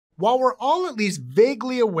While we're all at least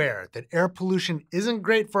vaguely aware that air pollution isn't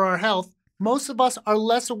great for our health, most of us are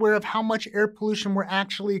less aware of how much air pollution we're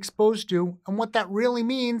actually exposed to and what that really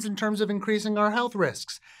means in terms of increasing our health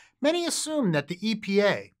risks. Many assume that the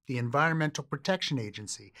EPA, the Environmental Protection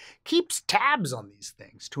Agency, keeps tabs on these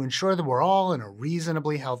things to ensure that we're all in a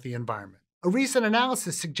reasonably healthy environment. A recent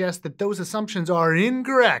analysis suggests that those assumptions are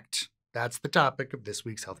incorrect. That's the topic of this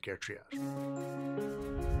week's Healthcare Triage.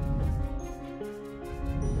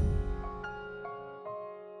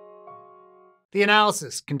 The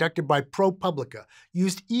analysis, conducted by ProPublica,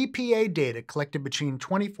 used EPA data collected between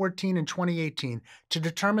 2014 and 2018 to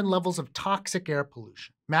determine levels of toxic air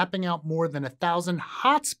pollution, mapping out more than 1,000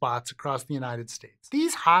 hotspots across the United States.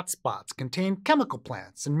 These hotspots contain chemical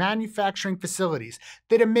plants and manufacturing facilities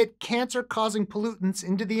that emit cancer-causing pollutants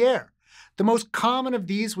into the air. The most common of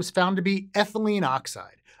these was found to be ethylene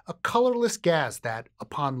oxide, a colorless gas that,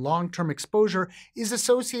 upon long-term exposure, is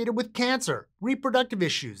associated with cancer, reproductive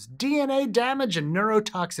issues, DNA damage, and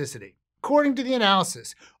neurotoxicity. According to the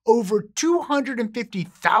analysis, over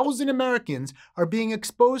 250,000 Americans are being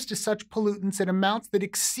exposed to such pollutants at amounts that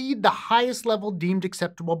exceed the highest level deemed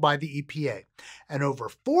acceptable by the EPA, and over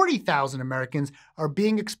 40,000 Americans are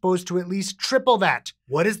being exposed to at least triple that.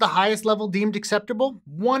 What is the highest level deemed acceptable?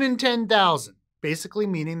 1 in 10,000. Basically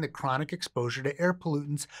meaning that chronic exposure to air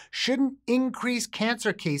pollutants shouldn't increase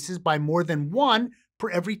cancer cases by more than 1 per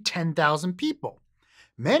every 10,000 people.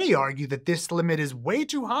 Many argue that this limit is way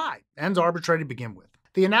too high and arbitrary to begin with.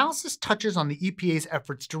 The analysis touches on the EPA's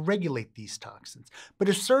efforts to regulate these toxins, but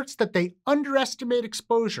asserts that they underestimate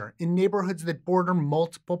exposure in neighborhoods that border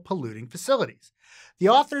multiple polluting facilities. The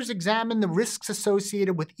authors examine the risks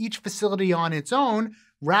associated with each facility on its own,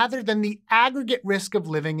 rather than the aggregate risk of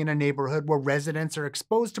living in a neighborhood where residents are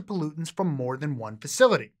exposed to pollutants from more than one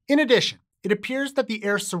facility. In addition, it appears that the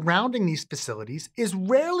air surrounding these facilities is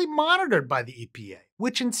rarely monitored by the EPA,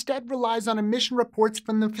 which instead relies on emission reports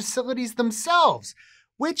from the facilities themselves,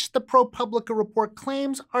 which the ProPublica report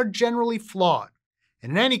claims are generally flawed.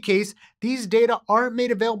 And in any case, these data aren't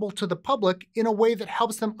made available to the public in a way that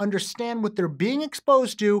helps them understand what they're being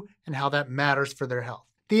exposed to and how that matters for their health.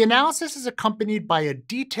 The analysis is accompanied by a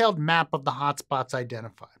detailed map of the hotspots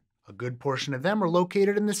identified. A good portion of them are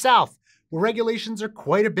located in the South, where regulations are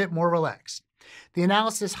quite a bit more relaxed. The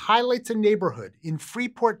analysis highlights a neighborhood in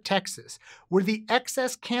Freeport, Texas, where the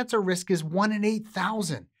excess cancer risk is 1 in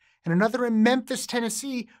 8,000, and another in Memphis,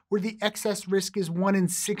 Tennessee, where the excess risk is 1 in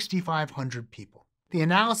 6,500 people. The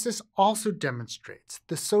analysis also demonstrates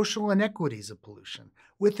the social inequities of pollution,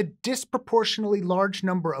 with a disproportionately large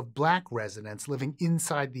number of Black residents living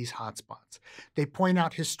inside these hotspots. They point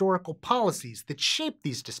out historical policies that shape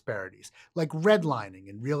these disparities, like redlining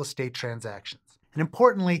and real estate transactions. And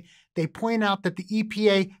importantly, they point out that the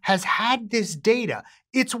EPA has had this data.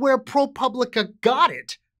 It's where ProPublica got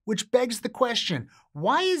it, which begs the question,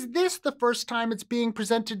 why is this the first time it's being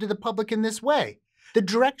presented to the public in this way? The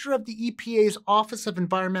director of the EPA's Office of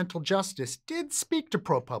Environmental Justice did speak to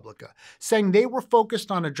ProPublica, saying they were focused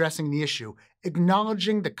on addressing the issue,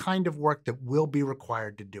 acknowledging the kind of work that will be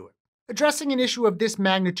required to do it. Addressing an issue of this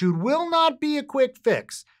magnitude will not be a quick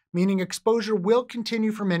fix, meaning exposure will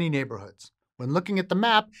continue for many neighborhoods. When looking at the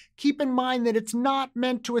map, keep in mind that it's not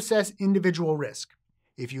meant to assess individual risk.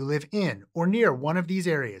 If you live in or near one of these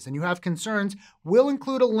areas and you have concerns, we'll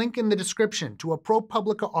include a link in the description to a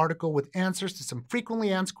ProPublica article with answers to some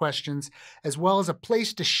frequently asked questions, as well as a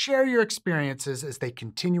place to share your experiences as they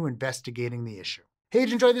continue investigating the issue. Hey, did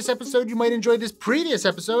you enjoy this episode? You might enjoy this previous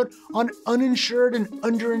episode on uninsured and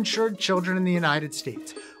underinsured children in the United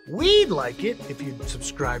States. We'd like it if you'd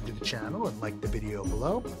subscribe to the channel and like the video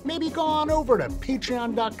below. Maybe go on over to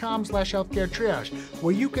patreon.com/healthcaretriage,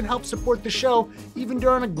 where you can help support the show even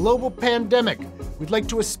during a global pandemic. We'd like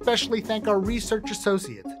to especially thank our research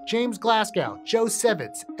associates, James Glasgow, Joe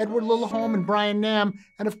Sevitz, Edward Littleholm, and Brian Nam,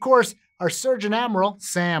 and of course, our Surgeon Admiral,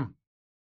 Sam.